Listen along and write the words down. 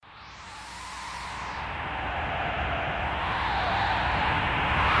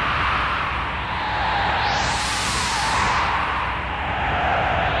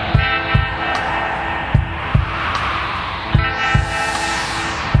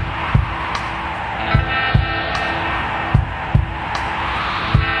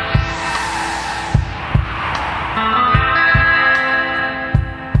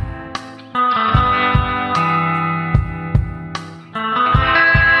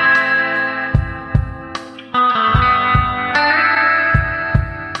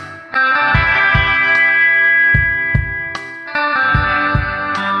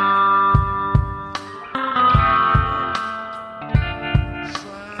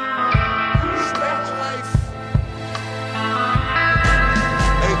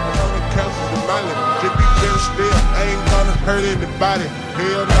hurt anybody.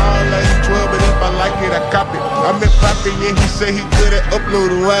 Hell no, I ain't 12, but if I like it, I cop it. I met Poppy and he said he good at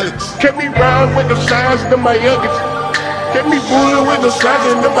uploading wallets. Kept me round with the signs to my youngest. Kept me fooling with the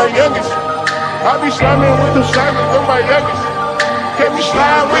signs to my youngest. I be slamming with the signs to my youngest. Kept me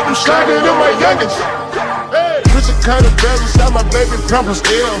sliding with the signs to my youngest. Prison kind of balance out my baby proper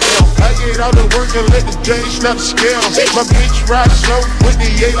scale. I get all the work and let the J snap the scale. My bitch ride slow with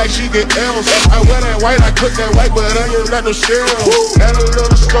the A like she get L's. I wear that white, I cook that white, but I ain't not no cereal. Add a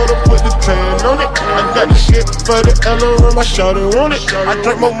little soda, put the tan on it. I got the shit for the Ella on my shoulder, want it. I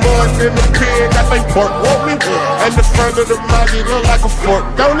drink more mud than the pig, I think pork want me. And the front of the mouth, it look like a fork,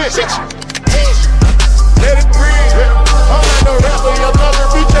 don't it? Let it breathe. I'm like no rapper, your mother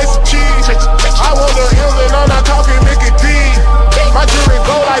be tasting cheese. I want the hills and I'm not talking Mickey D. My jewelry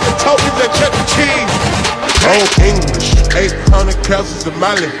go like the tokens that Chuck E. Cheese. Old English, 800 calories of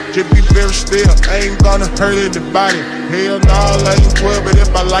Molly. Just be very still, I ain't gonna hurt anybody. Hell no, I ain't 12, but if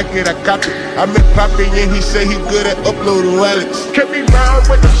I like it, I cop it. I met Poppy and he said he good at uploading wallets. Kept me round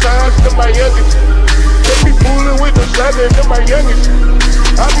with the signs to my youngest. Kept me fooling with the signs to my youngest.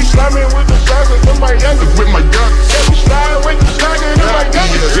 I be slamming with the signs to my youngest. With my youngest. Kept me sliding with the signs to my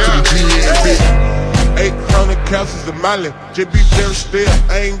youngest. 800 calories of Molly. Just be very still,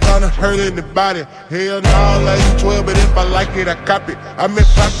 I ain't gonna hurt anybody. Hell no, I ain't 12, but if I like it, I cop it. I met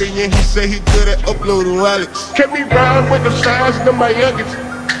Poppy and he said he good at uploading wallets. Kept me round with the signs to my youngest.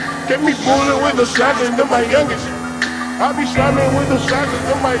 Kept me fooling with the signs to my youngest. I be slamming with the signs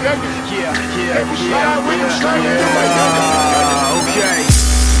to my youngest. Kept me sliding with the signs to my youngest. Okay.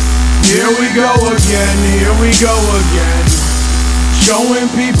 Here we go again, here we go again. Showing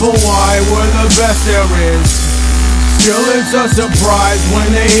people why we're the best there is. Still it's a surprise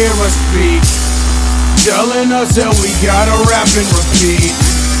when they hear us speak, telling us that we gotta rap and repeat.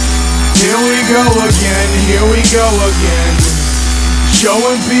 Here we go again, here we go again.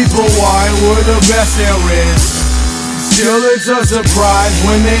 Showing people why we're the best there is. Still it's a surprise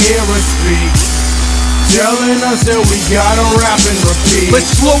when they hear us speak, telling us that we gotta rap and repeat. Let's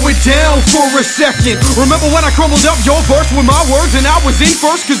slow it down for a second. Remember when I crumbled up your verse with my words and I was in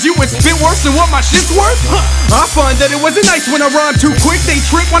first cause you would spit worse than what my shit's worth? I find that it wasn't nice when I rhyme too quick. They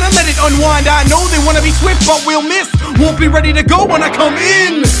trip when I let it unwind. I know they wanna be swift but we'll miss. Won't be ready to go when I come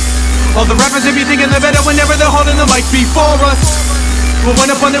in. All the rappers they be thinking they're better whenever they're holding the mic before us. But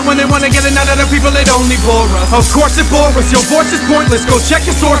when upon it, when they wanna get it out of the people, it only bore us. Of course it bore us, your voice is pointless. Go check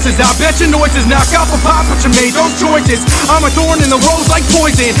your sources, I bet your noises knock out the pop, but you made those choices. I'm a thorn in the rose like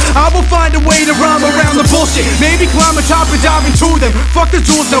poison. I will find a way to rhyme around the bullshit. Maybe climb atop and dive into them. Fuck the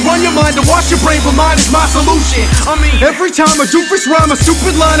jewels, now run your mind to wash your brain, but mine is my solution. I mean, every time a doofus rhyme a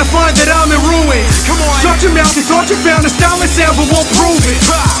stupid line, I find that I'm in ruin. Come on, shut your mouth, you thought you found a style and sound, but won't prove it.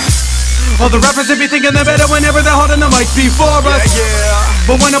 All the rappers they be thinking they're better whenever they're holding the mic before us.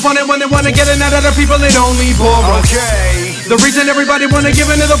 But when upon it, when they wanna get it out of the people, it only bore us. The reason everybody wanna give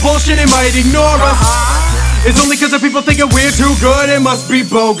into the bullshit and might ignore us is only cause the people thinking we're too good, it must be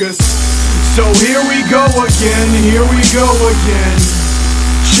bogus. So here we go again, here we go again.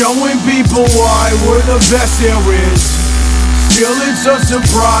 Showing people why we're the best there is. Still it's a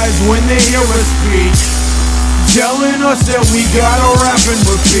surprise when they hear us speak, telling us that we gotta rap and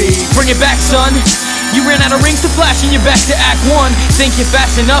repeat. Bring it back, son. You ran out of rings to flash and you're back to act one. Think you're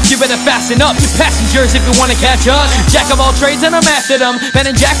fast enough, you better fasten up. Passengers if you wanna catch us. Jack of all trades and I mastered them.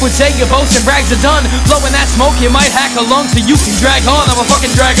 Ben and Jack would say your boasts and brags are done. Blowing that smoke, you might hack a lung so you can drag on. I'm a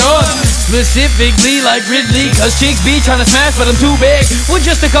fucking drag on. Specifically like Ridley, cause chicks be trying to smash but I'm too big. We're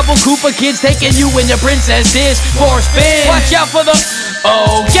just a couple Cooper kids taking you and your princess is for a spin. Watch out for the...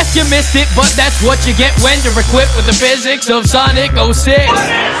 Oh, guess you missed it, but that's what you get when you're equipped with the physics of Sonic 06.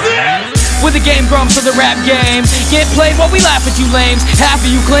 With the game grumps of the rap game, get played while we laugh at you lames. Half of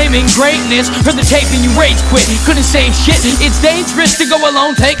you claiming greatness, heard the tape and you rage quit. Couldn't say shit, it's dangerous to go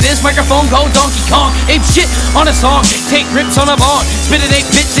alone. Take this microphone, go Donkey Kong. Ape shit on a song, take rips on a bong. Spit it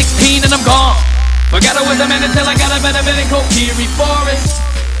 8-bit 16 and I'm gone. Forgot I was a man until I got a better bit in Kokiri Forest.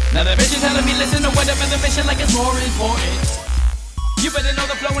 Now the bitch is telling me listen to what I'm in the mission like it's more important. You better know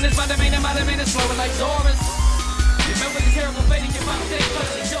the flow and it's my domain and my domain is flowing like Taurus. You remember the terrible fate in your mouth, take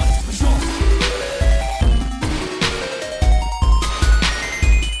custody, just for sure.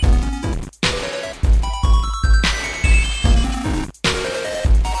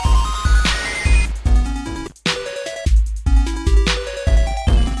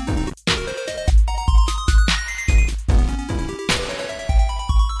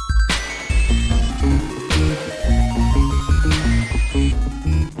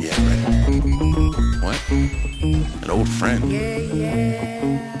 An old friend.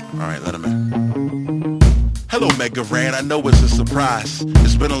 Alright, let him in. Hello, Omega Ran, I know it's a surprise.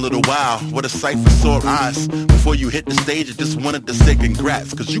 It's been a little while, what a sight for sore eyes. Before you hit the stage, I just wanted to say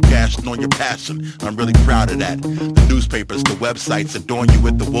congrats, cause you cashed on your passion. I'm really proud of that. The newspapers, the websites adorn you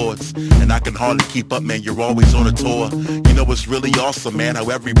with awards, and I can hardly keep up, man, you're always on a tour. You know it's really awesome, man, how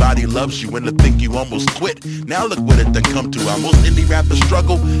everybody loves you, and to think you almost quit. Now look what it done come to. How most indie rappers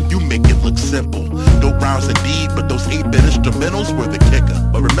struggle, you make it look simple. No rhymes indeed, but those 8-bit instrumentals were the kicker.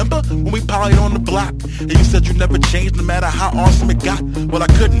 But remember when we parlied on the block, and you said you never changed no matter how awesome it got? Well, I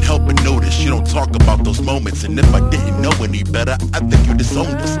couldn't help but notice you don't talk about those moments, and if I didn't know any better, I think you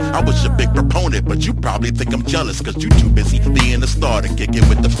disowned us. I was your big proponent, but you probably think I'm jealous, cause you too busy being a star to kick it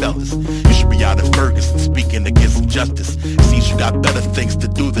with the fellas. You should be out in Ferguson speaking against injustice. Seems you got better things to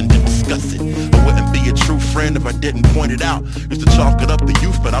do than to discuss it. I wouldn't be a true friend if I didn't point it out. Used to chalk it up to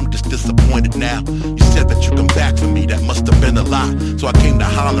youth, but I'm just disappointed now. You said that you come back for me, that must have been a lie. So I came to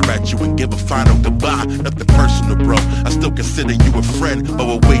holler at you and give a final goodbye. Nothing personal, bro, I still consider you a friend, but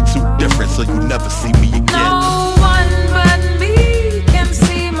we're way too different, so you never see me again. No one but me can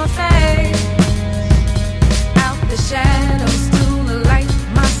see my face. Out the shadows to the light,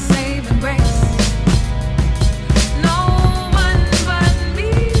 my saving grace. No one but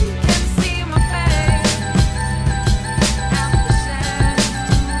me can see my face. Out the shadows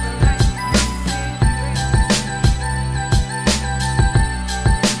to the light, my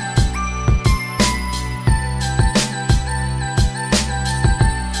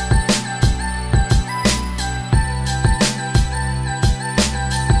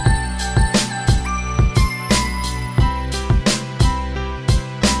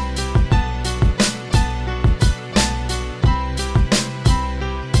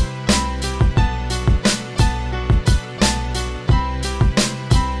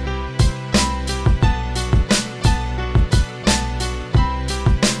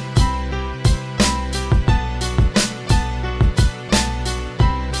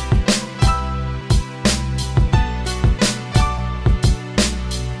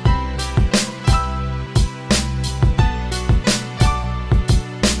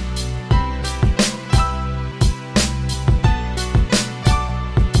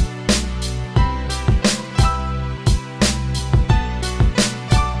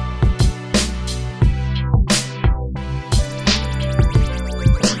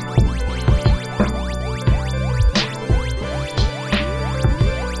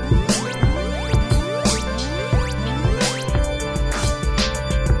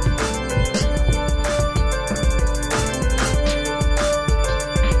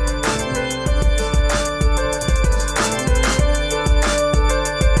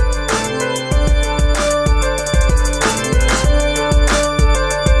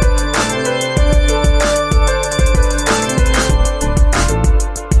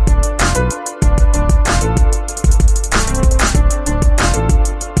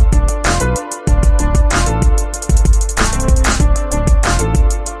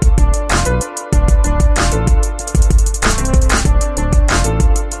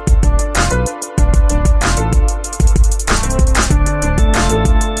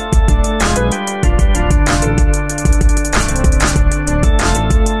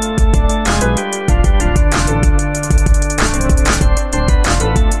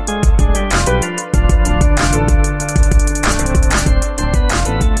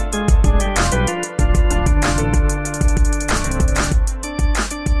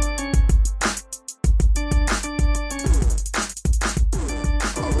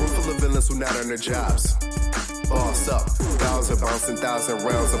their jobs. Boss up, thousand bouncing, thousand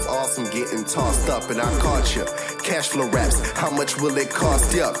rounds of awesome getting tossed up, and I caught you. Cash flow raps, how much will it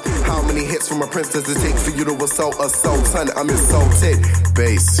cost you? How many hits from a prince does it take for you to assault a sultan? I'm insulted.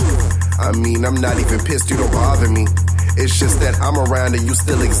 Bass, I mean, I'm not even pissed, you don't bother me. It's just that I'm around and you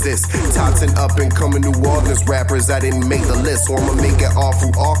still exist. Topping up and coming New Orleans rappers, I didn't make the list, so I'ma make it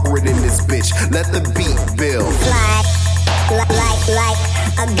awful awkward in this bitch. Let the beat build. Fly, like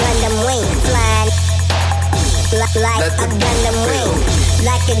a Gundam wing. Fly, like a Gundam wing.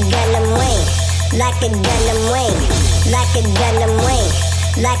 Like a Gundam wing. Like a Gundam wing. Like a Gundam wing.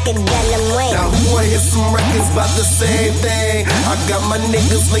 Like a Gundam wing. Now who wanna hear some records about the same thing? I got my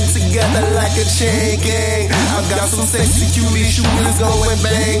niggas linked together like a chain gang. I got some sexy cutie shooters going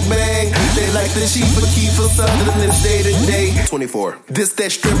bang bang. They like the Chief of Kiefer Sutherland's day to day. 24. This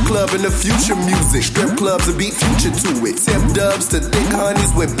that strip club in the future music. Strip clubs will beat Future to it. Tip dubs to thick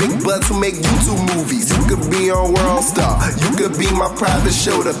honeys with big butts who make YouTube movies. You could be on World Star. You could be my private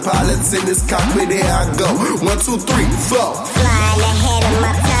show. The pilots in this cockpit, here I go. 1, 2, 3, 4. Flying ahead of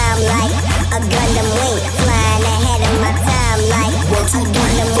my time like a Gundam wing. Flying ahead of my time like 1, 2,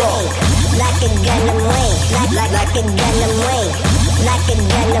 3, 4. like a Gundam wing. Like like a Gundam wing, like a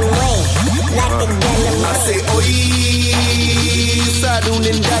Gundam wing, like a Gundam wing. I say, oi, Sadun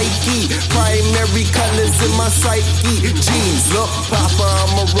and Daiki, primary colors in my psyche. Jeans, look, Papa,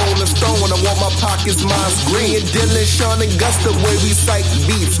 I'm a rolling stone. I want my pockets, mine's green. Dylan, Sean, and Gus, the way we psych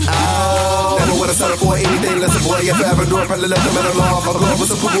beats. Ow. I know what I settle for, anything less a boy. If I ever do it, probably let the metal off. I go up with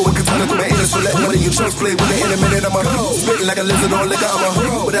some poop with katana through my ears. So let one of you chunks play with it in a minute. I'm a spitting like a lizard on liquor. I'm a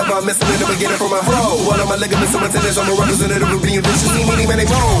whatever I'm missing in the beginning from my hoe. One of my ligaments and my tendons, I'm a representative of being vicious. See me, man, they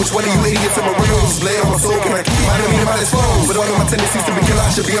wrong. Which one of you idiots in my rooms? Lay on my soul, can I keep my enemy about his phone? But all of my tendencies to be killer,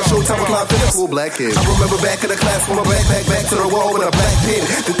 I should be on Showtime with Clyde Phillips. Cool black kid. I remember back in the class with my backpack back to the wall with a black pen.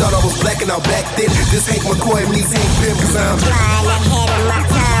 They thought I was black and now back then. This Hank McCoy meets Hank Pym, cause I'm flying ahead of my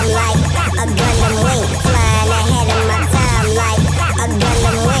time like a Gundam wing. Flying ahead of my time like a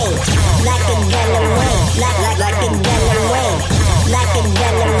Gundam wing, like a Gundam wing, like a Gundam wing, like a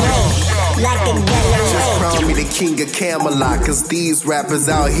Gundam wing, like a Gundam wing. Just crown me the king of Camelot, cause these rappers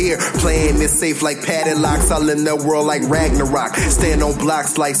out here playing it safe like padlocks, all in the world like Ragnarok. Stand on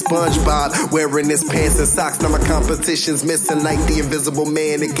blocks like SpongeBob, wearing his pants and socks. Now my competition's missing like the Invisible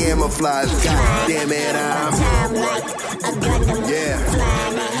Man in camouflage. God damn it, I'm time like a Gundam. Yeah.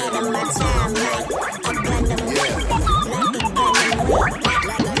 Flying ahead of my time like a Gundam. Yeah. Like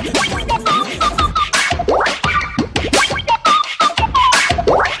a Gundam.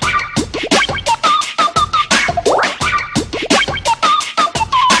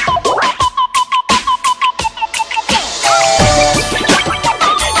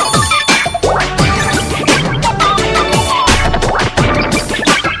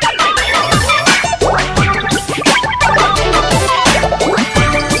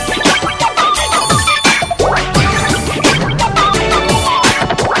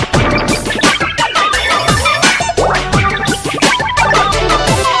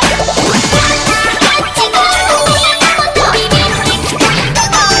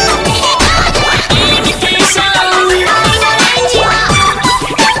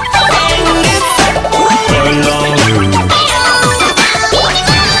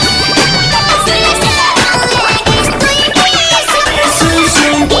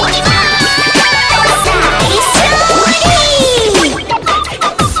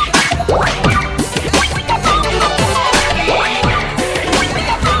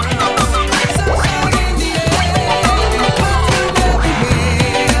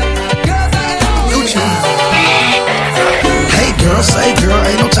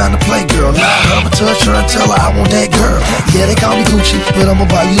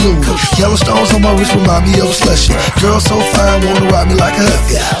 Yellowstones on my wrist remind me of a slushy. Girls so fine, wanna ride me like a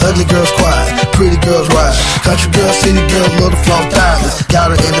huffy. Ugly girls quiet, pretty girls ride. Country girls, city girls, love to flaunt diamonds.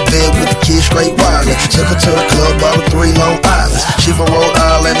 Got her in the bed with the kids straight wireless. Took her to the club, bought her 3 Long Islands. She from Rhode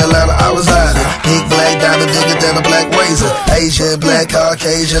Island, Atlanta, I reside in. Big black diamond, bigger than a black razor. Asian, black,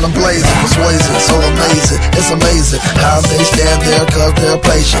 Caucasian, I'm blazing. Persuasive, so amazing, it's amazing how they stand there cause they're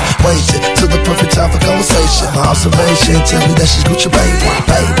patient. Waiting till the perfect time for conversation. My observation tell me that she's Gucci baby,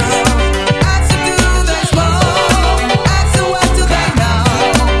 baby.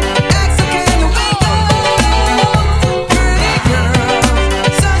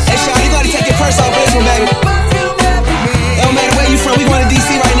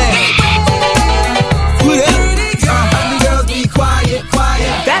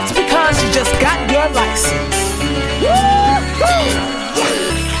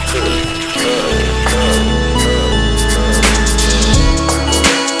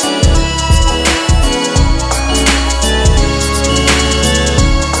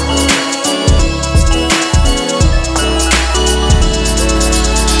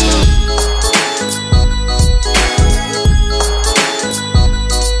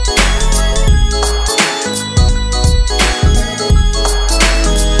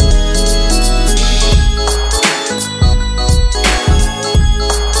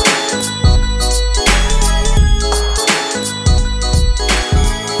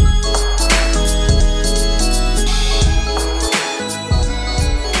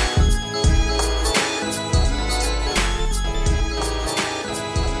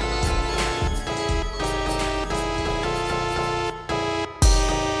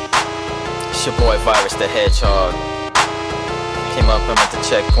 It's your boy Virus the Hedgehog. Came up and at the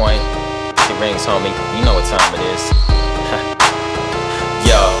checkpoint. He rings, homie. You know what time it is.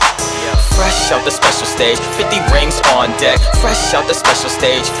 Yo. Fresh out the special stage, 50 rings on deck. Fresh out the special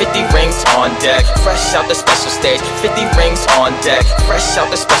stage, 50 rings on deck. Fresh out the special stage, 50 rings on deck. Fresh out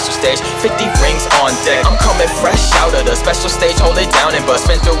the special stage, 50 rings on deck. I'm coming fresh out of the special stage, hold it down and bust.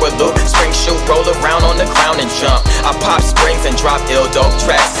 Spin through a loop, spring shoot, roll around on the ground and jump. I pop springs and drop ill dope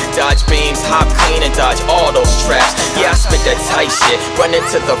tracks. Dodge beams, hop clean and dodge all those traps. Yeah, I spit that tight shit, running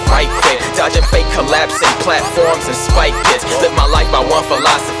to the right quick, dodging fake collapsing platforms and spike pits. Live my life by one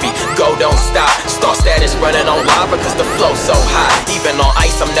philosophy, go don't stop. Star status running on lava cause the flow's so high. Even on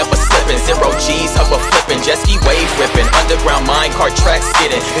ice I'm never slipping, 0 G's, hover flipping, jet ski wave ripping, underground minecart track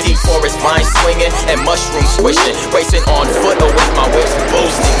skidding, deep forest vine swinging and mushroom swishing, racing on foot or with my whips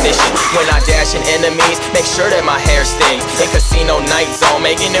boost ignition. When I dash in enemies, make sure that my hair stings. In casino night zone,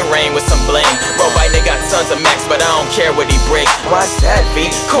 making it rain with some bling. Robite nigga got tons of max, but I don't care what he brings. Why's that, V?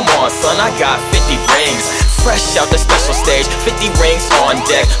 Come on, son, I got 50 rings. Fresh out the special stage, 50 rings on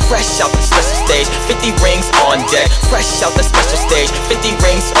deck. Fresh out the special stage, 50 rings on deck. Fresh out the special stage, 50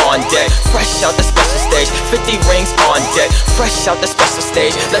 rings on deck. Fresh out the special stage, 50 rings on deck. Fresh out the special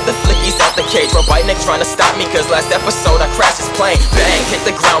stage, let the flickies out the cage. Robite Nick trying to stop me cause last episode I crashed his plane. Bang, hit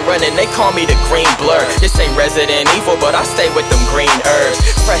the ground running, they call me the green blur. This ain't Resident Evil, but I stay with them green herbs.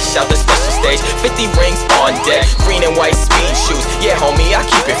 Fresh out the special stage, 50 rings on deck. Green and white speed shoes, yeah homie, I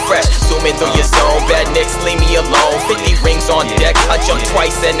keep it fresh. Zooming through your zone, bad nicks, leave me alone. 50 rings on deck, I jump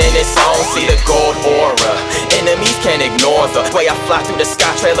twice and then it's on. See the gold aura, enemies can't ignore the way I fly through the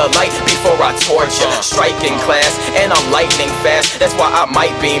sky, trail of light before I torture. Striking class, and I'm lightning fast, that's why I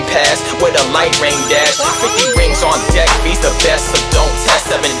might beam past with a light ring dash. 50 rings on deck, V's the best, so don't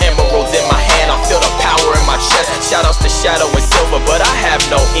test. 7 emeralds in my hand, I feel the power in my chest. Shoutouts to Shadow and Silver, but I have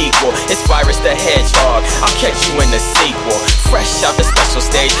no equal. It's Virus the Hedgehog, I'll catch you in the sequel. Fresh out the special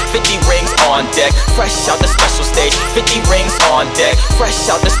stage, 50 rings on deck. Fresh out the special stage, 50 rings on deck. Fresh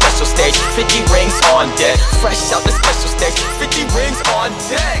out the special stage, 50 rings on deck. Fresh out the special stage, 50 rings on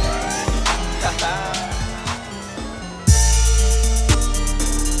deck.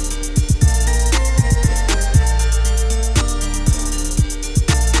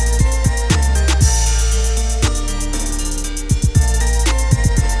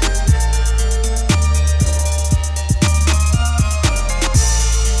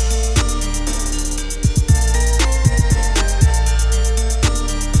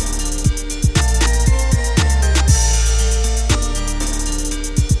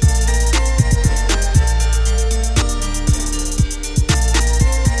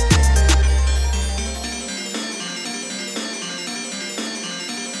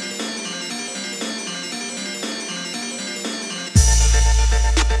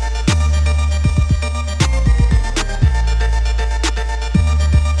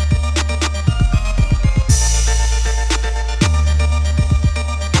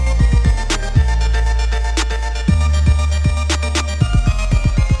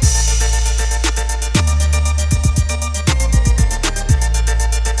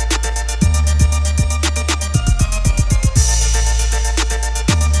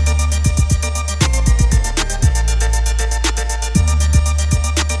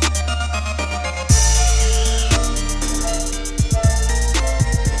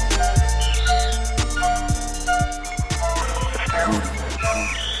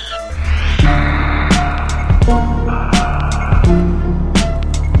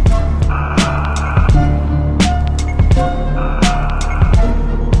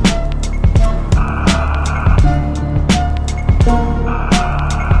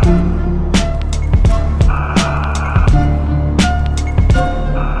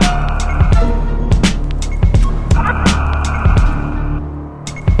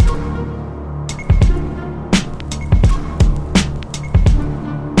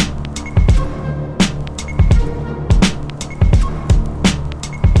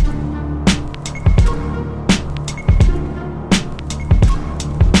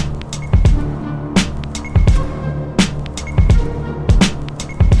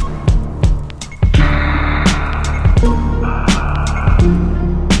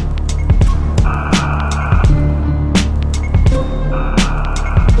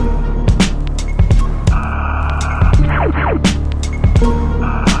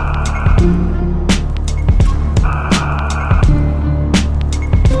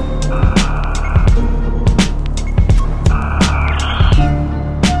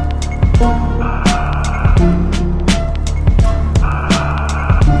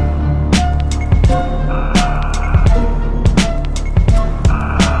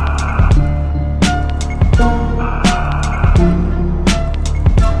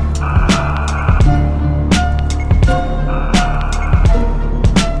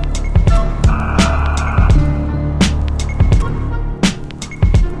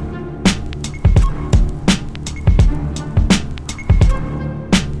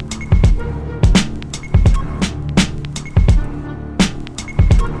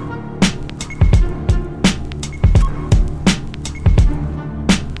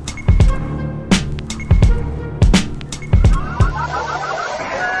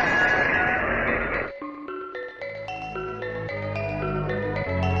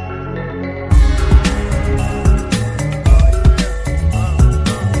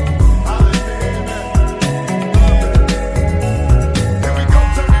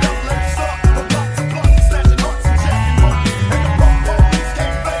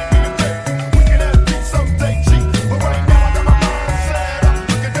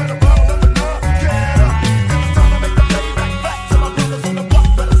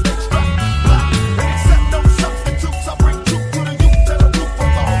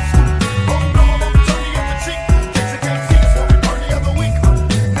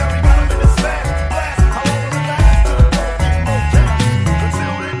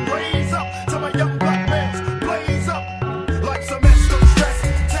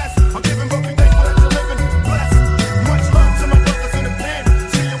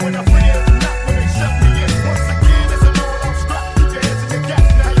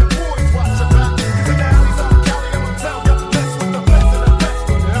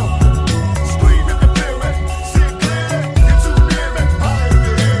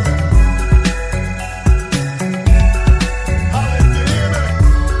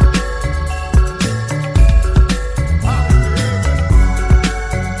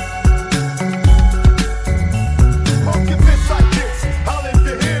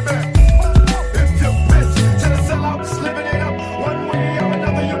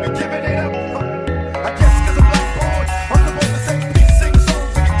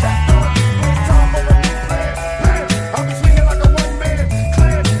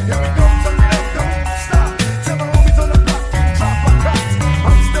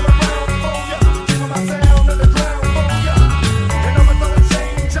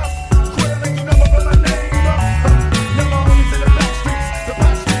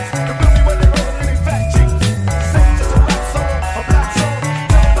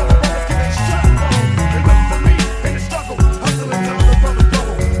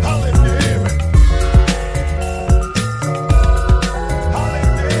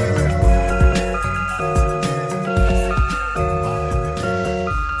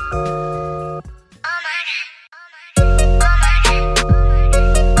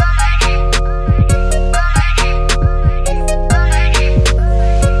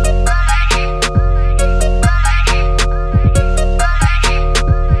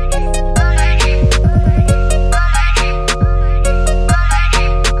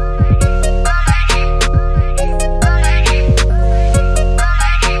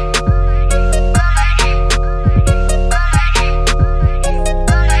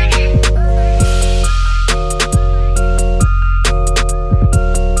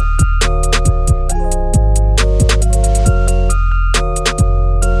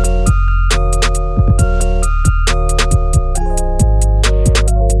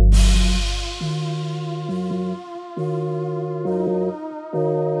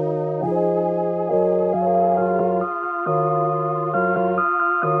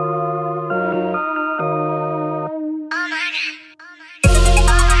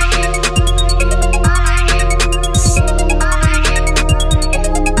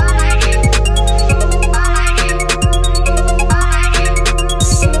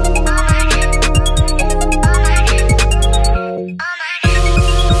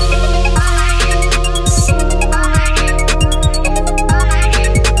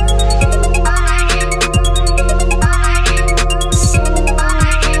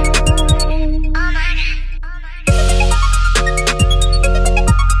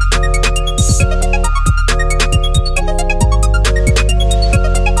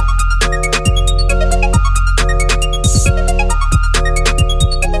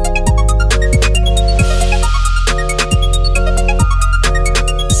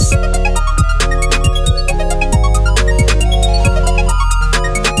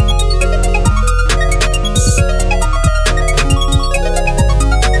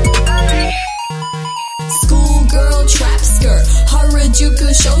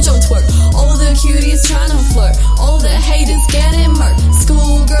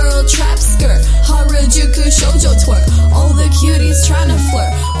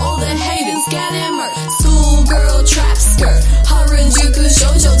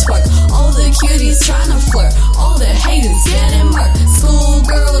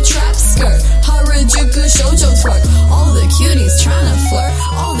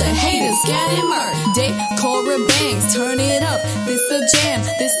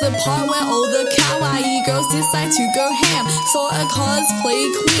 to go ham. Saw a cosplay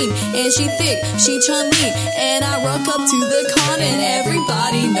queen, and she thick, she Chun-Li. And I rock up to the con and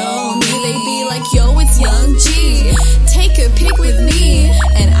everybody know me. They be like, yo, it's Young G, take a pic with me.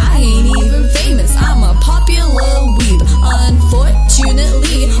 And I ain't even famous, I'm a popular weeb.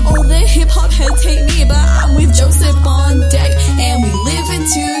 Unfortunately, all the hip-hop heads hate me, but I'm with Joseph on deck, and we live in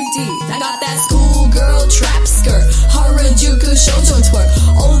too deep. I got that schoolgirl trap skirt, Harajuku shoujo twerk.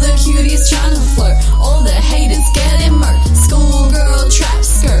 All the cuties tryna flirt, all the haters getting murked. Schoolgirl trap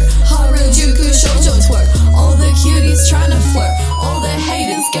skirt, Harajuku shoujo twerk. All the cuties tryna flirt, all the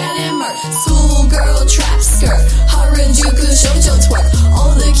haters getting murked. Schoolgirl trap skirt, Harajuku shoujo twerk.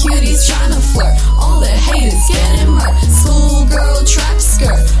 All the cuties tryna flirt, all the haters getting murked. Schoolgirl trap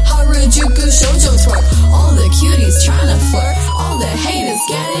skirt, Harajuku shoujo twerk. All the cuties tryna flirt, all the haters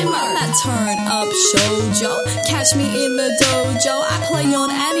getting murked. That turn up shoujo, catch me in the dojo. I play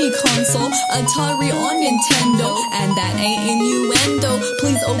on any console, Atari or Nintendo, and that ain't innuendo.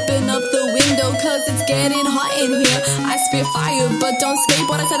 Please open up the window, cause it's getting hot in here. I spit fire but don't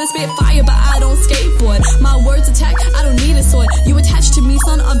skateboard. I said I spit fire but I don't skateboard. My words attack, I don't need a sword. You attached to me,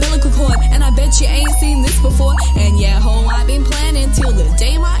 son, umbilical cord, and I bet you ain't seen this before. And yeah, ho, I've been planning till the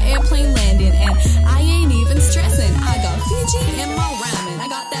day my airplane landed, and I ain't even stressing. I got Fiji in my ramen. I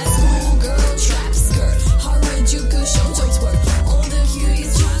got that schoolgirl trap skirt, Harajuku shoujo twerk. All the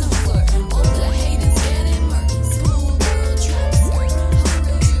cuties tryna flirt, all the haters getting murked. Schoolgirl trap skirt,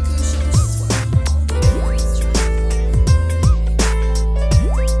 Harajuku shoujo twerk. All the cuties tryna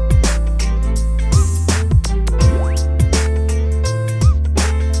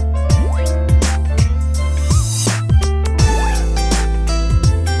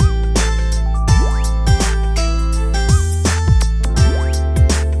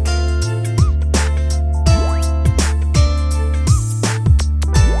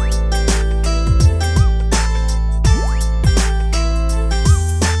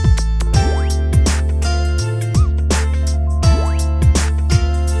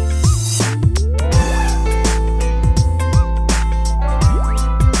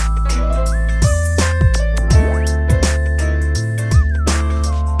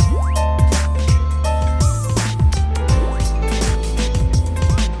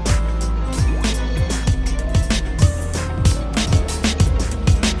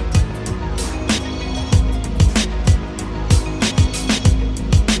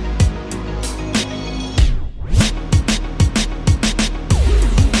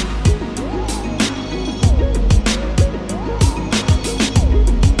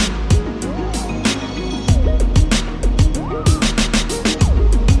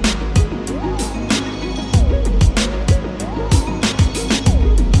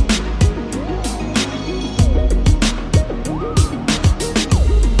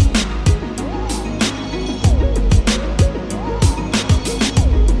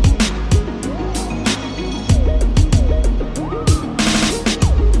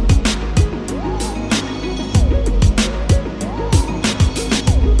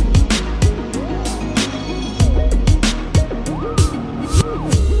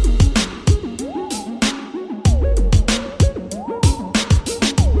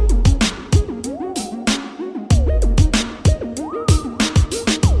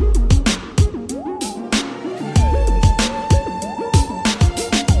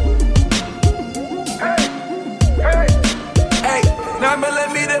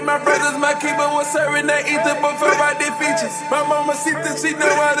My mama see that she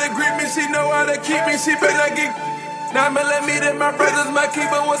know how to greet me, she know how to keep me, she better get 9mm, my brothers, my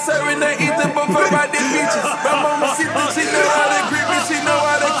keeper was serving the ether before I did features. My mama see that she know how to greet me, she know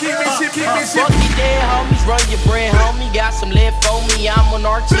how to keep me, she keep me, she. Fuck you dead homies, run your bread, homie. Got some lead for me, I'm on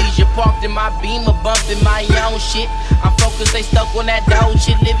Artesia. Parked in my Beamer, bumping my own shit. I'm focused, they stuck on that dough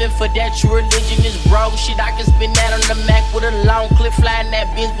shit. Living for that true religion is bro shit. I can spin that on the Mac with a long clip, flying that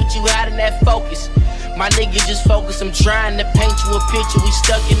bitch, but you out in that focus. My nigga just focus, I'm trying to paint you a picture, we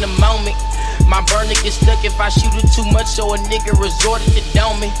stuck in the moment. My burner gets stuck if I shoot it too much, so a nigga resorted to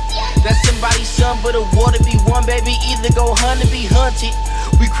doming. That's somebody's son, but a water be one, baby, either go hunt or be hunted.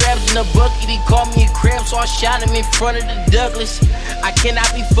 We crabs in a bucket, he called me a crab, so I shot him in front of the Douglas. I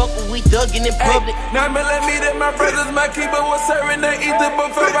cannot be fucked with, we thuggin' in public. 9mm, my brothers, my keeper was serving the ether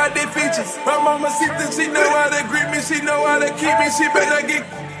before I did features. My mama see that she know how to greet me, she know how to keep me, she better get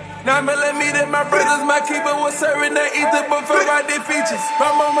 9mm, my brothers, my keeper was serving the ether before I did features. My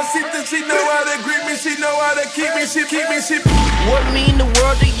mama see that she know how to greet me, she know how to keep me, she keep me, she. What mean the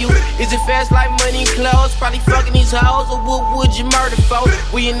world to you? Is it fast like money and clothes? was probably fucking these hoes, or what would you murder for?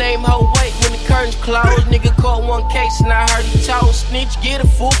 Will your name hold weight when the curtains close? Nigga caught one case and I heard he told. Snitch, get a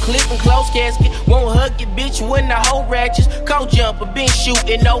full clip and close casket. Won't hug your bitch when the whole ratchets. Cold jumper, been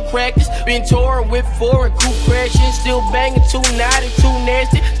shooting, no practice. Been touring with four and coupe crashing. Still banging, too naughty, too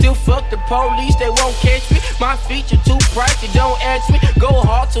nasty. Still fuck the police, they won't catch me. My feature too pricey, don't ask me. Go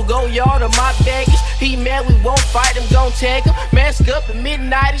hard to go yard on my baggage. He mad, we won't fight him, gon' tag him. Mask up at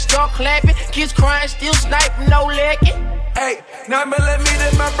midnight and start clapping. Kids crying, still sniping, no lacking. Hey,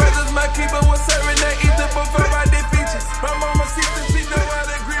 9mm in my brothers, my keeper was serving that ether before I did features. My mama sees them, she know how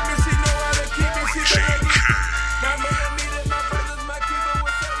to greet me, she know how to keep me, she know how to 9mm in my brothers, my keeper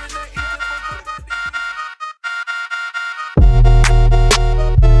was serving that ether before I did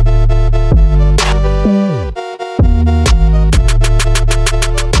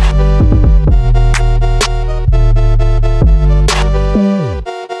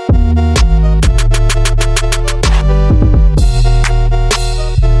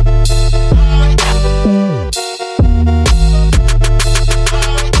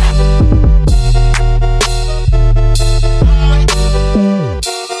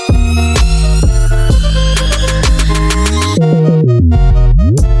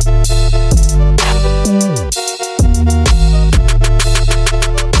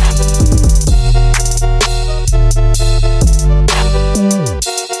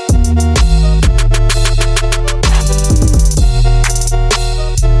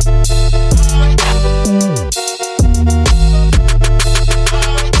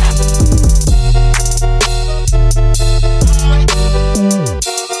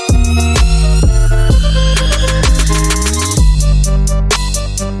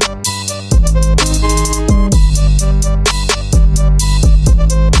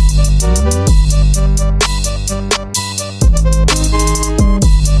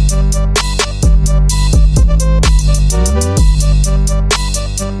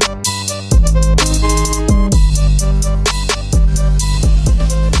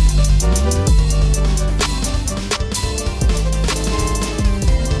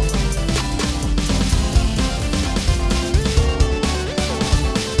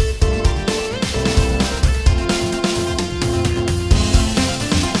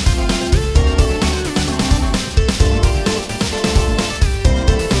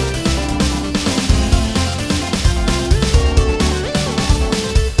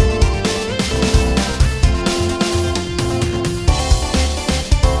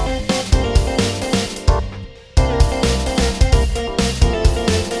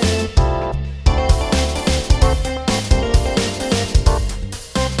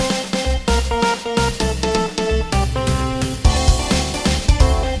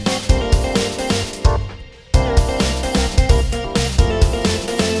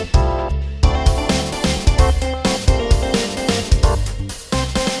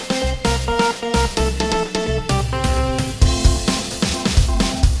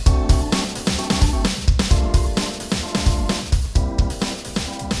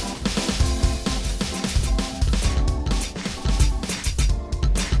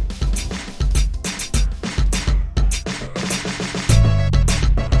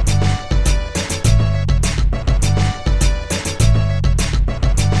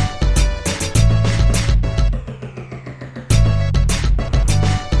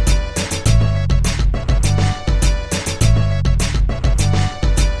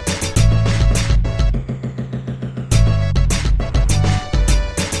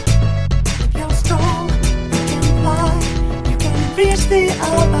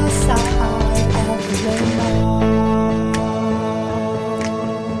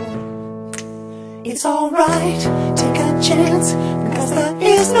It's alright, take a chance, because there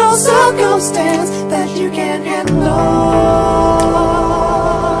is no circumstance that you can't handle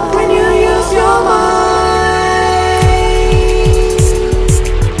when you use your mind.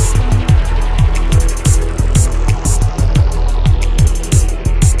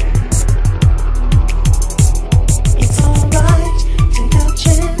 It's alright, take a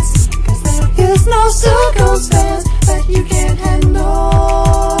chance, because there is no circumstance that you can't handle.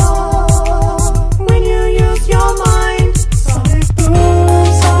 Sonic boom,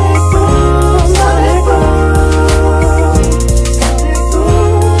 sonic boom, sonic boom.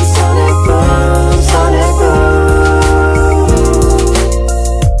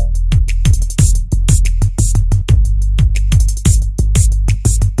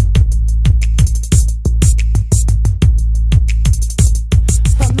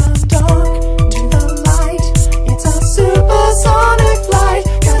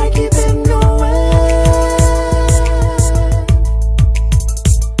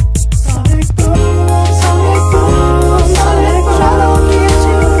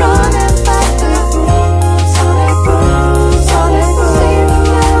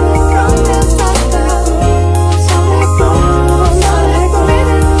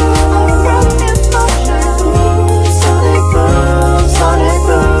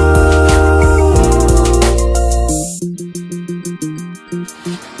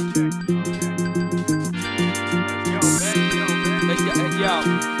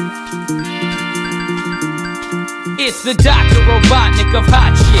 It's the Dr. Robotnik of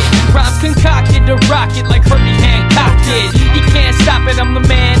hot shit. Rhymes concocted to rock it like Herbie Hancock did. You can't stop it, I'm the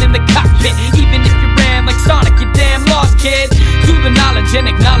man in the cockpit. Even if you ran like Sonic, you damn lost, kid. Do the knowledge and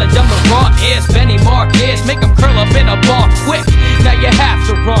acknowledge I'm the rawest. Benny Marquez, make them curl up in a ball quick. Now you have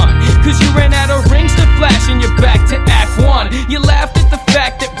to run, cause you ran out of rings to flash and you're back to Act 1. You laughed at the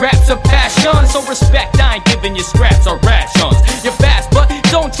fact that rap's a passion, so respect, I ain't giving you scraps or rations. You're fast, but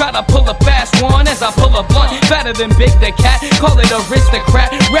don't try to pull a fast one as I pull a blunt. Fatter than Big the Cat, call it aristocrat.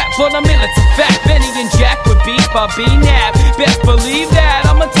 Rap for the minutes of fact. Benny and Jack would beat by B-Nab. Best believe that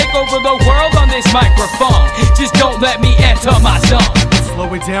I'ma take over the world on this microphone. Just don't let me enter my zone. Slow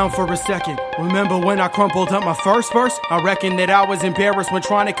it down for a second. Remember when I crumpled up my first verse? I reckon that I was embarrassed when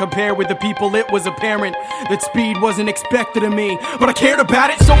trying to compare with the people. It was apparent that speed wasn't expected of me, but I cared about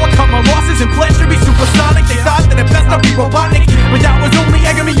it, so I cut my losses and pledged to be supersonic. They thought that at best I'd be robotic, but that was only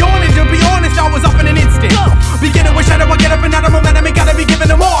egging me on, and to be honest, I was up in an instant. Beginning with shadow, I get up and out of momentum, and gotta be giving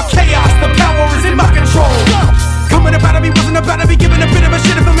them all chaos. The power is in my control. Coming up out of me wasn't about to be giving a bit of a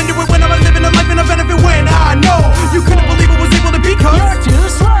shit if I'm into it when I'm living a life and a benefit when I know you couldn't believe it was able to be, cause you're too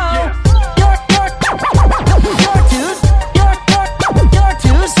slow.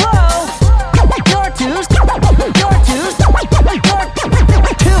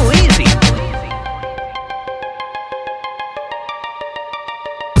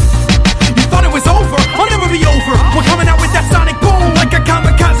 We're coming out with that sonic boom like a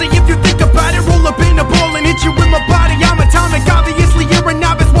kamikaze. If you think about it, roll up in a ball and hit you with my body. I'm atomic, obviously you're a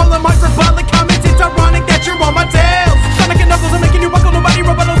novice while I'm hyperbolic comments. It's ironic that you're on my tail. Sonic and knuckles, I'm making you buckle. Nobody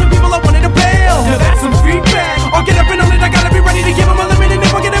rebuttals and people I wanted to bail. Now that's some feedback. I'll get up and on it, I gotta be ready to give them a limit. And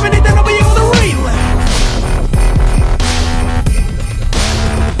if I get everything, then I'll be able to relay.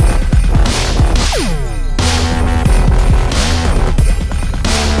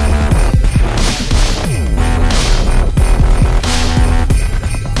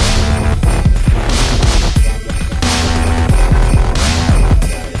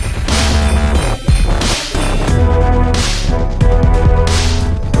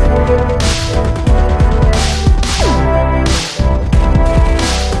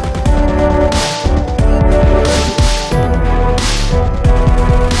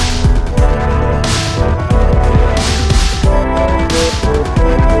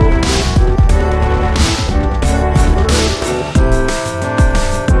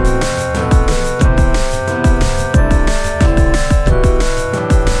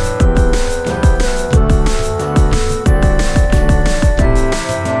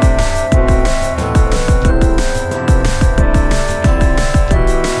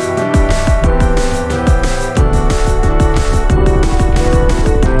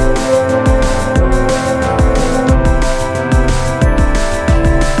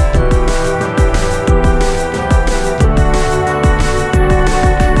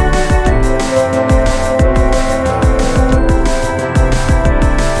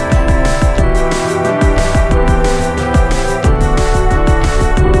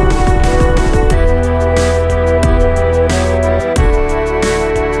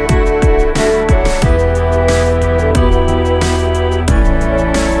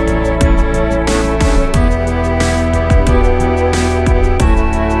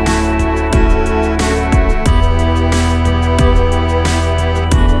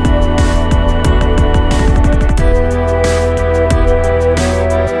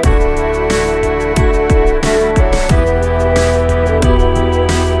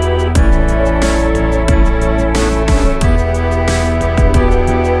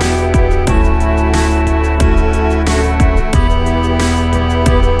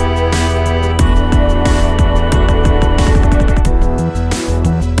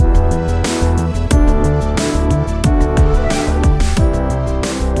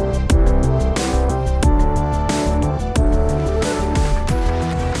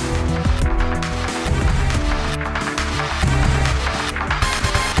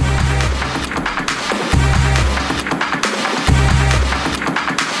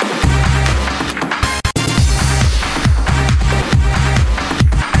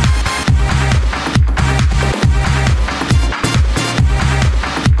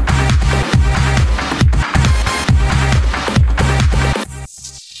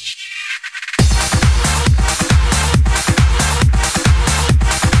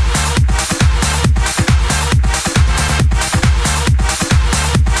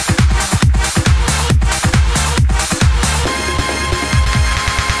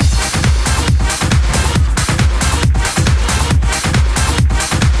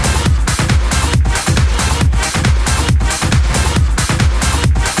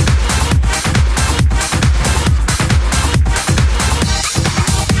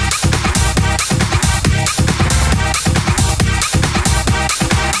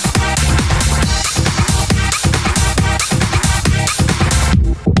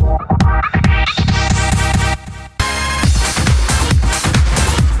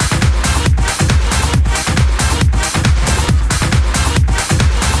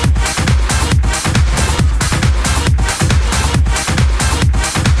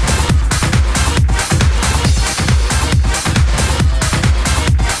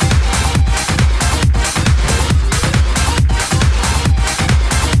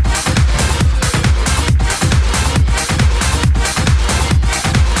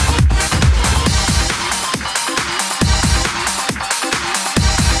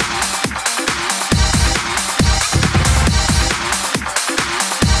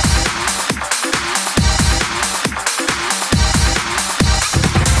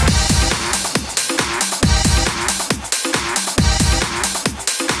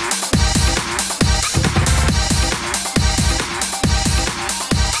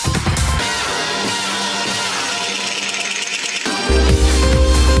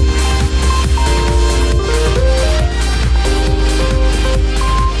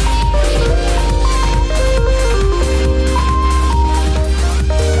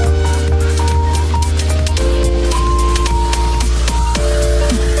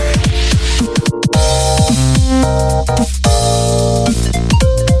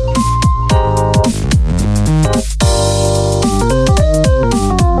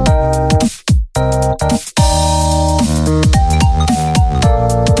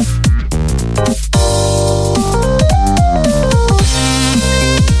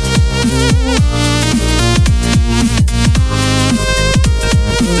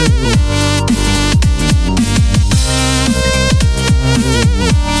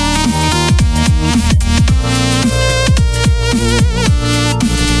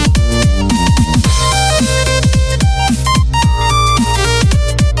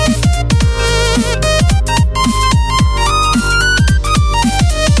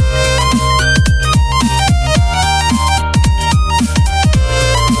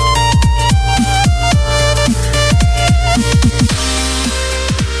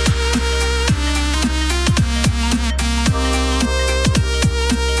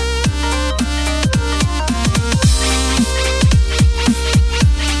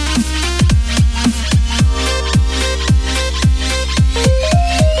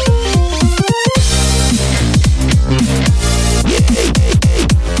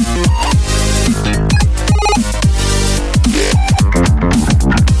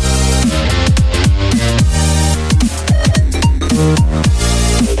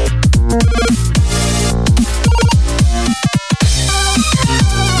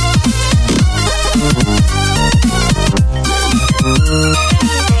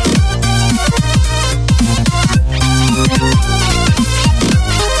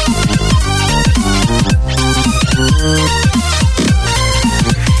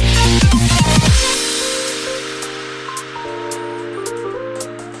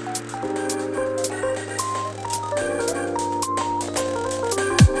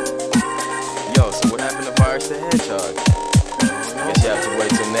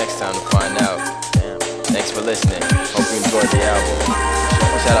 time to find out. Damn. Thanks for listening. Hope you enjoyed the album.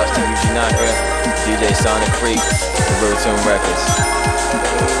 Shout outs to UG Naka, DJ Sonic Freak, and Real Tune Records.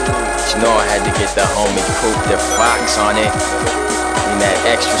 But you know I had to get the homie Coop the Fox on it. And that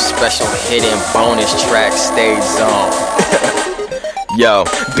extra special hidden bonus track, Stage Zone. Yo,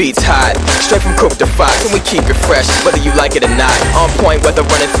 beats hot, straight from Coop the Fox, and we keep it fresh, whether you like it or not. On point, whether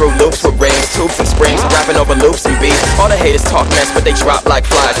running through loops with rings, tubes and springs, rapping over loops and beats. All the haters talk mess, but they drop like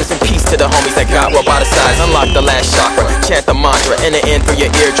flies. Rest in peace to the homies that got roboticized. Unlock the last chakra, chant the mantra, in the end through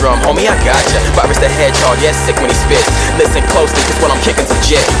your eardrum. Homie, I gotcha. Virus the hedgehog, yeah, sick when he spits. Listen closely, cause what I'm kicking's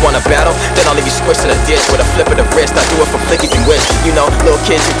legit. Want a battle? Then I'll leave you squished in a ditch with a flip of the wrist. I do it for flickies and wish. You know, little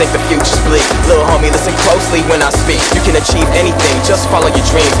kids who think the future's bleak. Little homie, listen closely when I speak. You can achieve anything, just follow your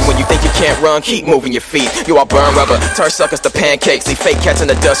dreams. When you think you can't run, keep moving your feet. You all burn rubber, turn suckers to pancakes. Leave fake cats in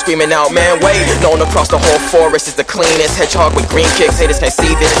the dust screaming out, man, wait. Known across the whole forest is the cleanest. Hedgehog with green kicks, haters can't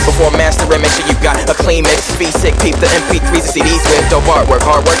see this. Before mastering, make sure you got a clean mix. Be sick, peep the MP3s and CDs with dope artwork.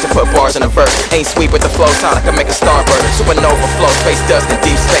 Hard work to put bars in a verse. Ain't sweet with the flow, hot I can make a starburst. Supernova flow, space dust in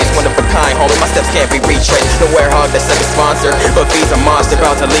deep space. One of a kind, homie, my steps can't be retraced. No Warehog, that's second sponsor, but V's a monster,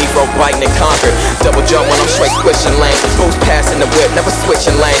 about to leave, rope biting and conquer. Double jump when I'm straight squishing lanes. Boost passing the whip, never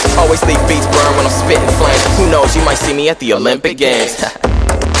switching lanes. Always leave beats burn when I'm spitting flames. Who knows, you might see me at the Olympic Games.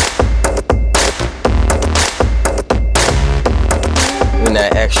 In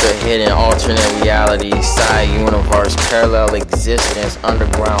that extra hidden alternate reality, side universe, parallel existence,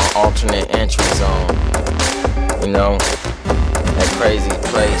 underground alternate entry zone. You know, that crazy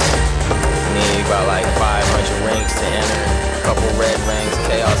place. You got like 500 rings to enter, a couple red rings,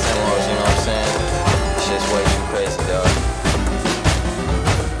 chaos emeralds, you know what I'm saying? Shit's way too crazy, dog.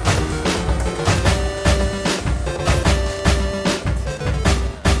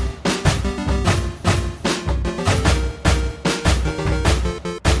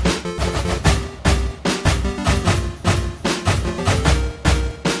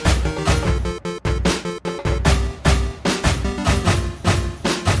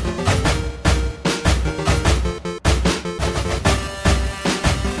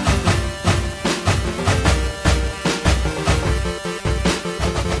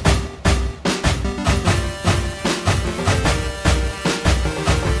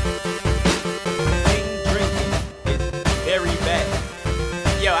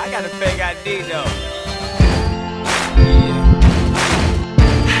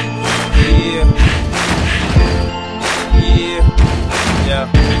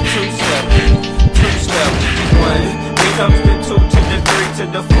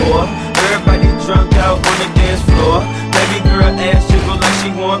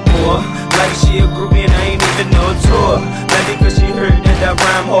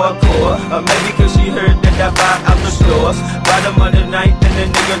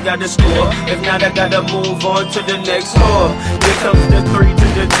 To the next whore. Here comes the 3 to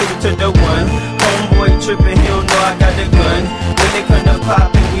the 2 to the 1. Homeboy tripping, he don't know I got the gun. When they come to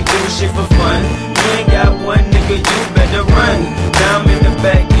poppin', we do shit for fun. You ain't got one nigga, you better run. Now I'm in the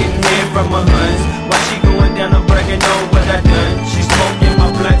back getting head from my huns. While she going down, I'm bragging on what I done. She smoking my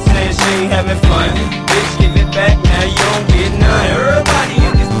blunt, saying she ain't having fun. Bitch, give it back, now you don't get none. Everybody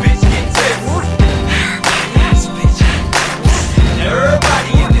in this bitch get tips.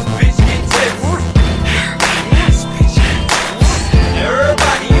 Everybody in this bitch get tips.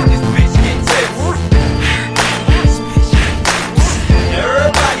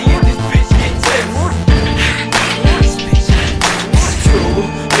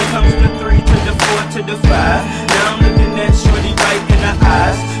 To the 5. Now I'm looking at shorty right in the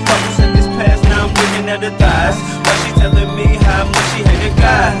eyes. Couple seconds past, now I'm looking at her thighs. While she telling me how much she hate a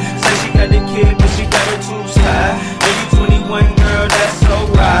guy. Say she got a kid, but she got her tubes high. And you 21, girl, that's so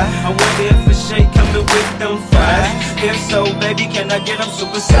right. I wonder if a shake coming with them fries. If so, baby, can I get them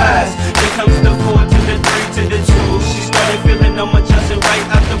supersized? Here comes the 4 to the 3 to the 2. She started feeling on my Johnson right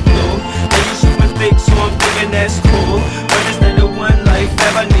out the blue. And you super thick, so I'm thinking that's cool. But instead of one life,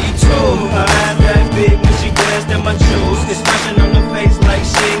 have I need two. Her eyes that big when she glanced at my shoes. Expression on the face like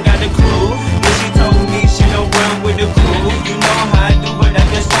she ain't got a clue. Then she told me she don't run with the crew. You know how I do it, I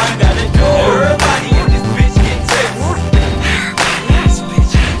guess I gotta do. Everybody in this bitch get tips.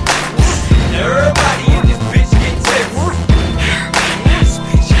 Everybody in this bitch get tips.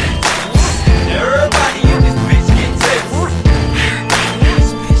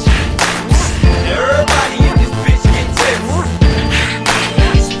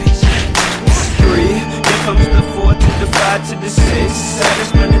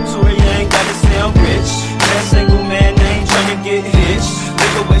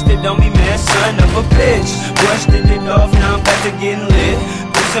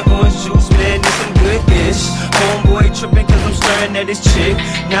 and orange juice, man, it's some good-ish. Homeboy tripping cause I'm staring at his chick.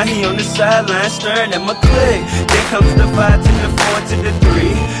 Now he on the sideline staring at my clique. Then comes the 5 to the 4 to the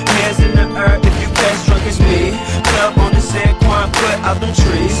 3. Hands in the air if you catch drunk as me. Club on the San Juan, put out them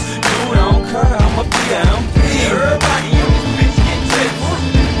trees. Dude, I don't care, I'm a PMP. Everybody in this bitch get tips.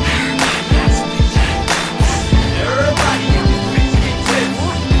 Everybody in this bitch get tips. Everybody in this bitch get tips.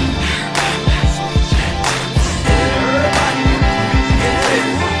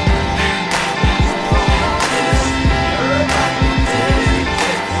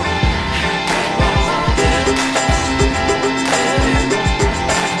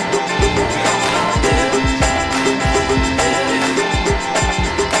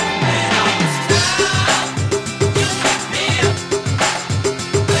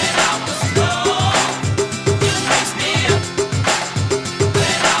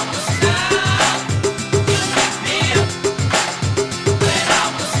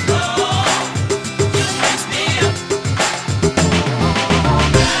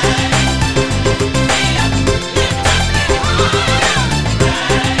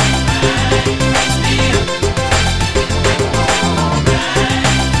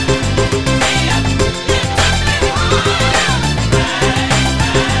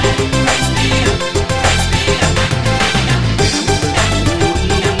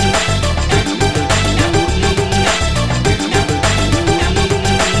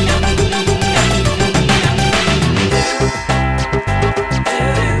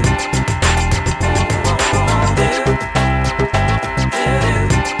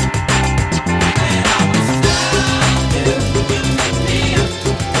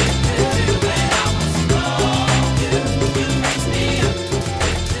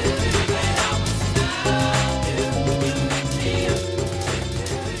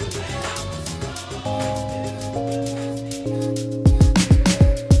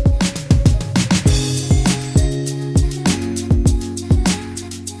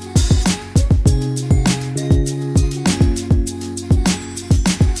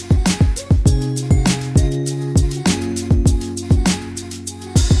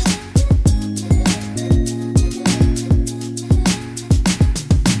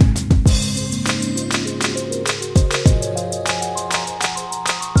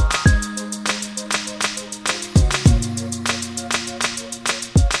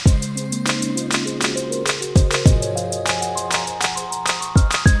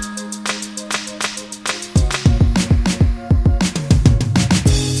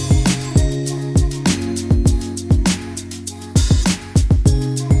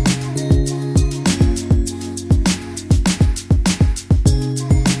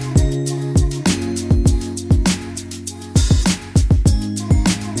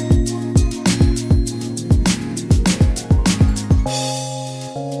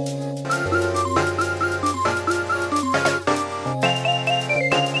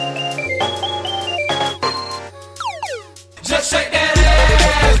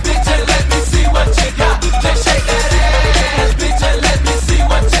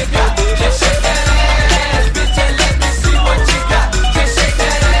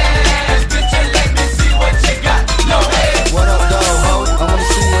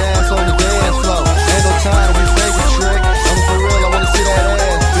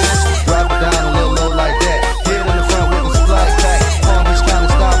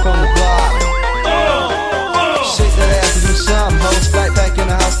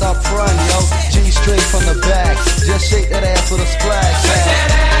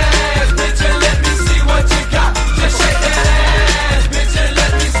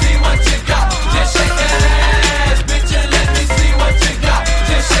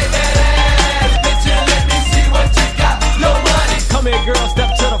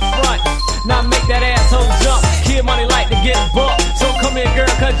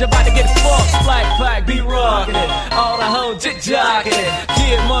 you about to get fucked. Black, be rockin' it. All the hoes just jockin' it.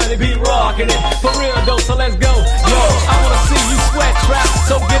 Get money, be rockin' it. For real though, so let's go. Yo, I wanna see you sweat trap.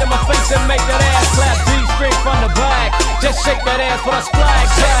 So get in my face and make that ass clap. D straight from the back. Just shake that ass for the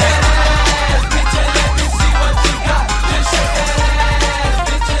splash. Shake that ass, bitch, and let me see what you got. Just shake that ass,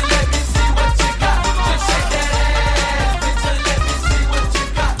 bitch, and let me see what you got. Just shake that ass, bitch, and let me see what you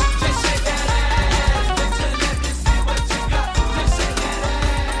got. Just shake that ass, bitch, and let me see what you got. Just shake that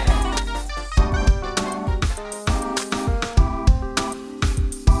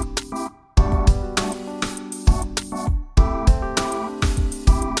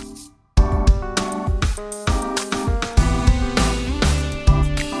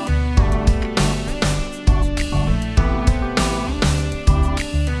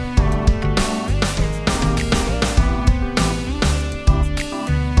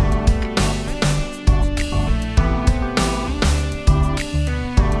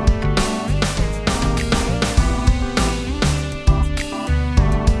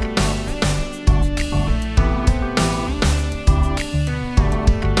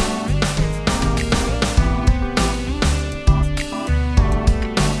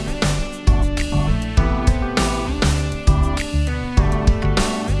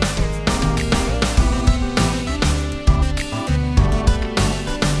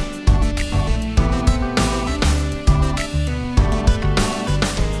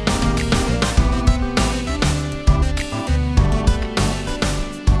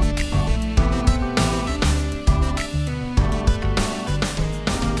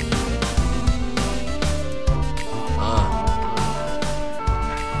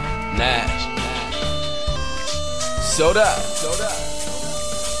Soda.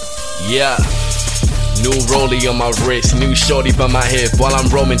 Yeah. New rollie on my wrist, new shorty by my hip while I'm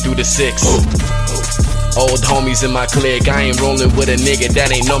roaming through the 6. Old homies in my clique, I ain't rolling with a nigga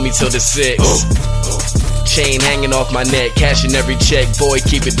that ain't know me till the 6. Chain hanging off my neck, cashing every check, boy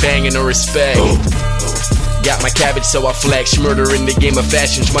keep it banging or respect. Got my cabbage so I flex, murder in the game of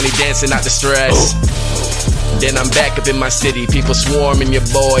fashion, money dancing out the stress. Then I'm back up in my city, people swarming your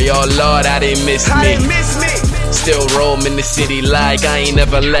boy, oh lord how they miss me. Still roaming the city like I ain't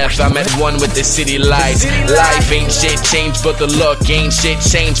never left, I'm at one with the city lights. Life ain't shit changed but the look, ain't shit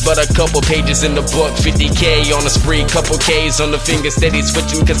changed but a couple pages in the book. 50K on a spree, couple K's on the finger, steady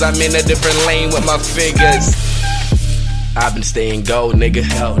switching cause I'm in a different lane with my figures. I've been staying gold, nigga,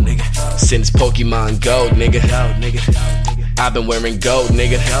 since Pokemon Go, nigga. I've been wearing gold,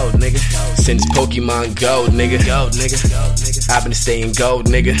 nigga, since Pokemon Go, nigga. I've been staying gold,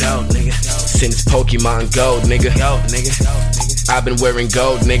 nigga, since Pokemon Go, nigga. I've been wearing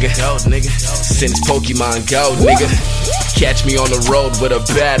gold, nigga, since Pokemon Go, nigga. Catch me on the road with a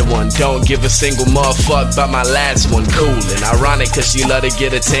bad one. Don't give a single motherfuck about my last one. Cool and ironic cause she love to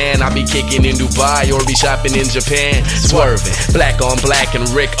get a tan. I be kicking in Dubai or be shopping in Japan. Swerving, black on black and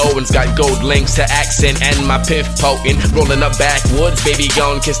Rick Owens got gold links to accent and my piff potent. Rolling up backwoods, baby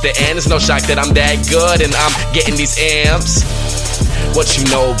gon' kiss the end. It's no shock that I'm that good and I'm getting these amps. What you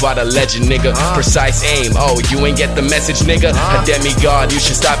know about a legend, nigga? Precise aim, oh, you ain't get the message, nigga? A demigod, you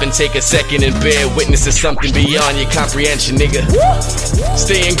should stop and take a second and bear witness to something beyond your comprehension, nigga.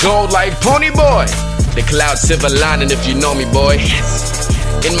 Staying gold like Pony Boy. The cloud silver lining if you know me, boy.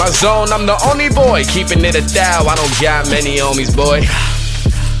 In my zone, I'm the only boy. Keeping it 1,000, I don't got many homies, boy.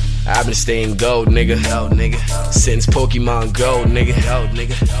 I've been staying gold, nigga. Since Pokemon Go, nigga.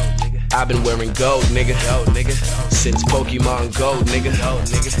 I've been wearing gold, nigga, since Pokemon Go, nigga.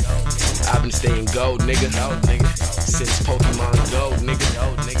 I've been staying gold, nigga, since Pokemon Go, nigga.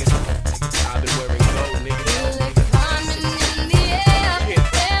 I've been wearing gold, nigga.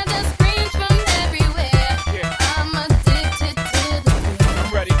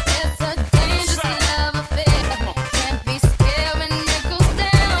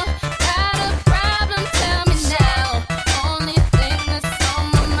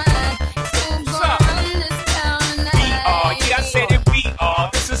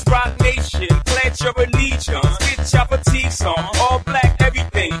 Your allegiance, get your fatigues on. All black,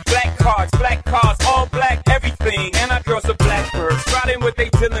 everything. Black cars, all black, everything. And our girls are blackbirds, riding with they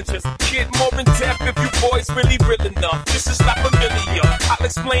diligence. Get more in depth if you boys really real enough. This is not familiar, I'll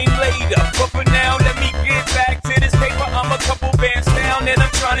explain later. But for now, let me get back to this paper. I'm a couple bands down and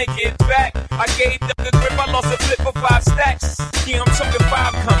I'm trying to get back. I gave them the grip, I lost a flip for 5 stacks. Yeah, I'm talking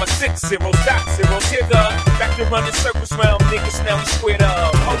 5,6 zeros, dot zeros. Here, back to running circles round niggas, now we squared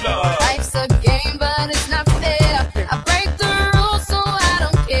up. Hold up. Life's a game, but it's not fair. I break the rules, so I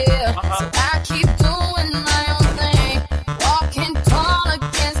don't care. So I keep doing my own thing, walking tall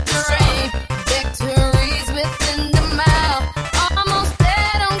against the rain. Victories within the mile, almost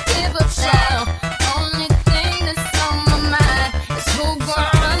there, don't give up now. Only thing that's on my mind is who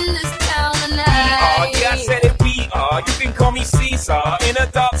gon' run this town tonight. Yeah, I said it, we are. You can call me Caesar, in a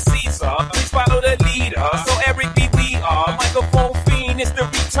dark Caesar. Please follow the leader, so everything we are. Microphone fiend, it's the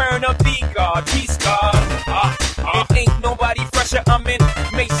return of the God, peace God. It ain't nobody fresher, I'm in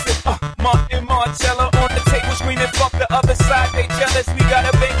Mason, Martin Marcello on the table screaming, fuck the other side, they jealous. We got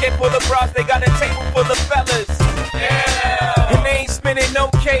a banquet full of bras, they got a table full of fellas. Yeah. And they ain't spinning no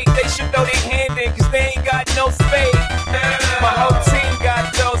cake, they should throw their hand in, cause they ain't got no spade. Yeah. My whole team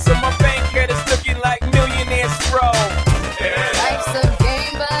got dough, so my banquet is looking like millionaires, bro. Yeah. Life's a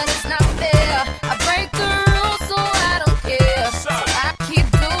game, but it's not fair. I break the rules, so I don't care. So I keep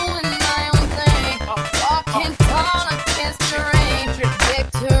doing my own thing, walking tall against the rain.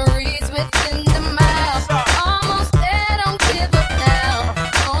 Victories within the mile, almost there, don't give up now.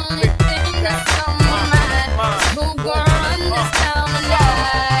 Only thing that's on my mind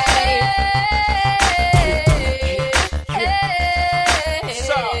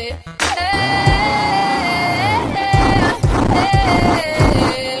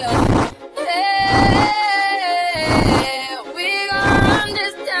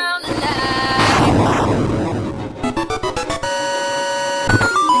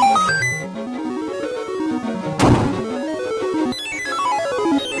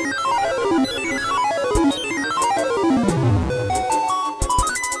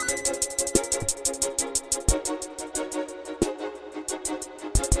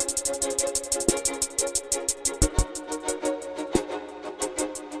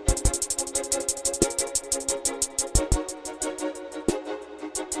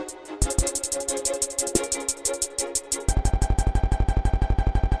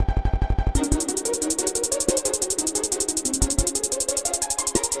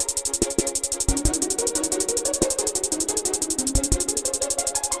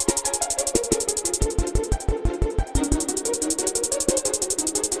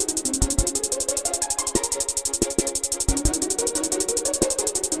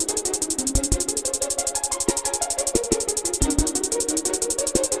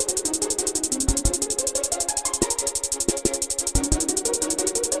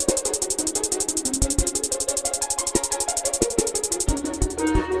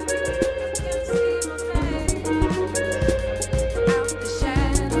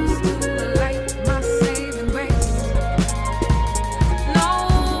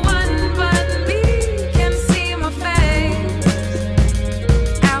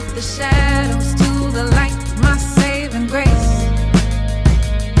the shadows to the light, my saving grace.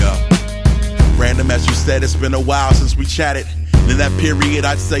 Yeah. Random as you said, it's been a while since we chatted. In that period,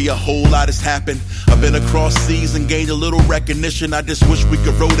 I'd say a whole lot has happened. I've been across seas and gained a little recognition. I just wish we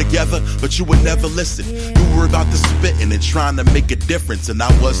could roll together, but you would never listen. You were about to spitting and trying to make a difference, and I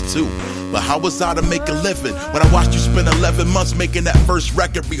was too. But how was I to make a living when I watched you spend 11 months making that first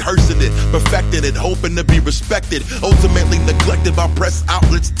record, rehearsing it, perfecting it, hoping to be respected, ultimately neglected by press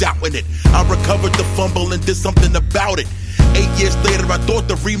outlets, doubting it. I recovered the fumble and did something about it. 8 years later, I thought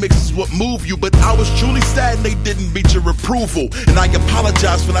the remixes would move you, but I was truly sad they didn't meet your approval. And I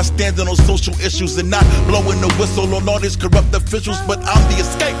apologize for not standing on social issues and not blowing the whistle on all these corrupt officials, but I'm the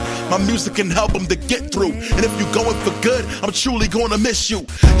escape. My music can help them to get through. And if you're going for good, I'm truly gonna miss you.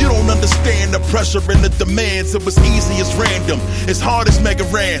 You don't understand the pressure and the demands. It was easy as random, as hard as Mega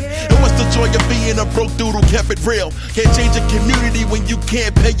Ran. And what's the joy of being a broke dude who kept it real? Can't change a community when you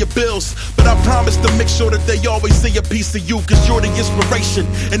can't pay your bills. But I promise to make sure that they always see a piece of you, cause you're the inspiration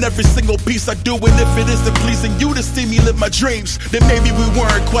in every single piece I do. And if it isn't pleasing you to see me live my dreams, then maybe we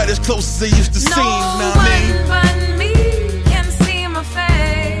weren't quite as close as they used to seem. Know what I mean? But me can see my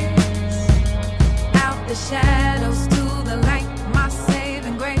face out the shadows to the light, my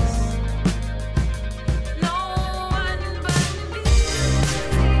saving grace. No one but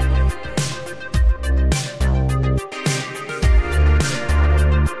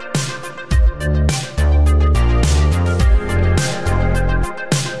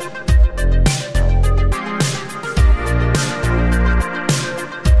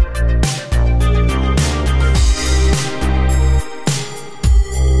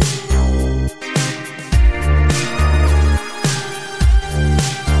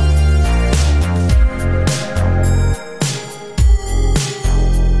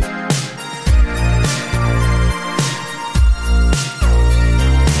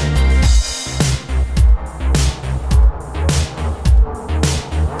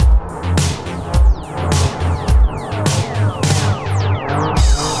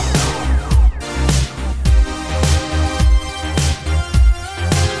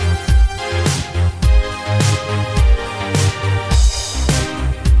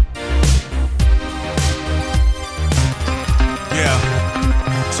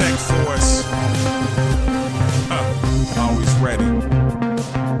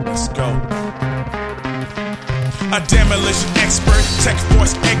A demolition expert, tech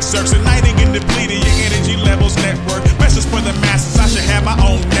force excerpts, igniting and depleting your energy levels network. Message for the masses, I should have my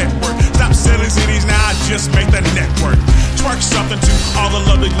own network. Stop selling cities, now I just make the network. Twerk something to all the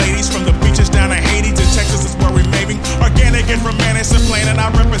lovely ladies, from the beaches down to Haiti to Texas is where we're maving. Organic and romantic, and plain, and I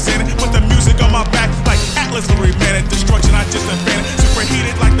represent it. Put the music on my back like Atlas will remake it. Destruction I just invented,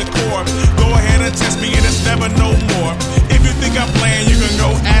 superheated like the core. Go ahead and test me and it's never no more. If you think I'm playing, you can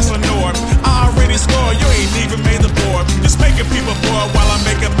go ask Lenore. I already scored, you ain't even made the board. Just making people bored while I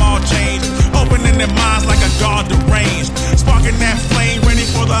make them all change. Opening their minds like a god deranged. Sparking that flame, ready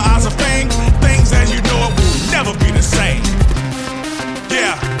for the eyes of fame. Things as you know it will never be the same.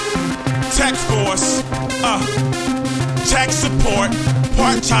 Yeah, tech force, tech support,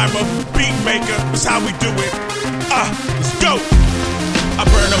 part-timer, beat maker, that's how we do it. Let's go. I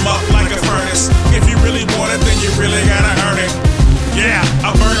burn them up like a furnace. If you really want it, then you really gotta earn it. Yeah,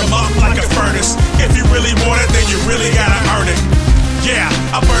 I burn them up like a furnace. If you really want it, then you really gotta earn it. Yeah,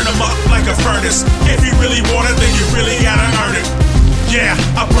 I burn them up like a furnace. If you really want it, then you really gotta earn it. Yeah,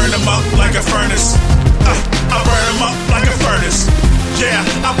 I burn them up like a furnace. I burn them up like a furnace. Yeah,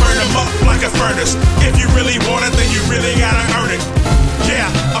 I burn them up like a furnace. If you really want it, then you really gotta earn it. Yeah,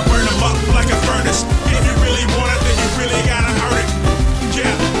 I burn them up like a furnace. If you really want it, then you really gotta earn it.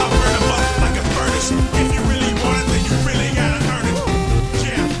 Yeah, I burn them up like a furnace.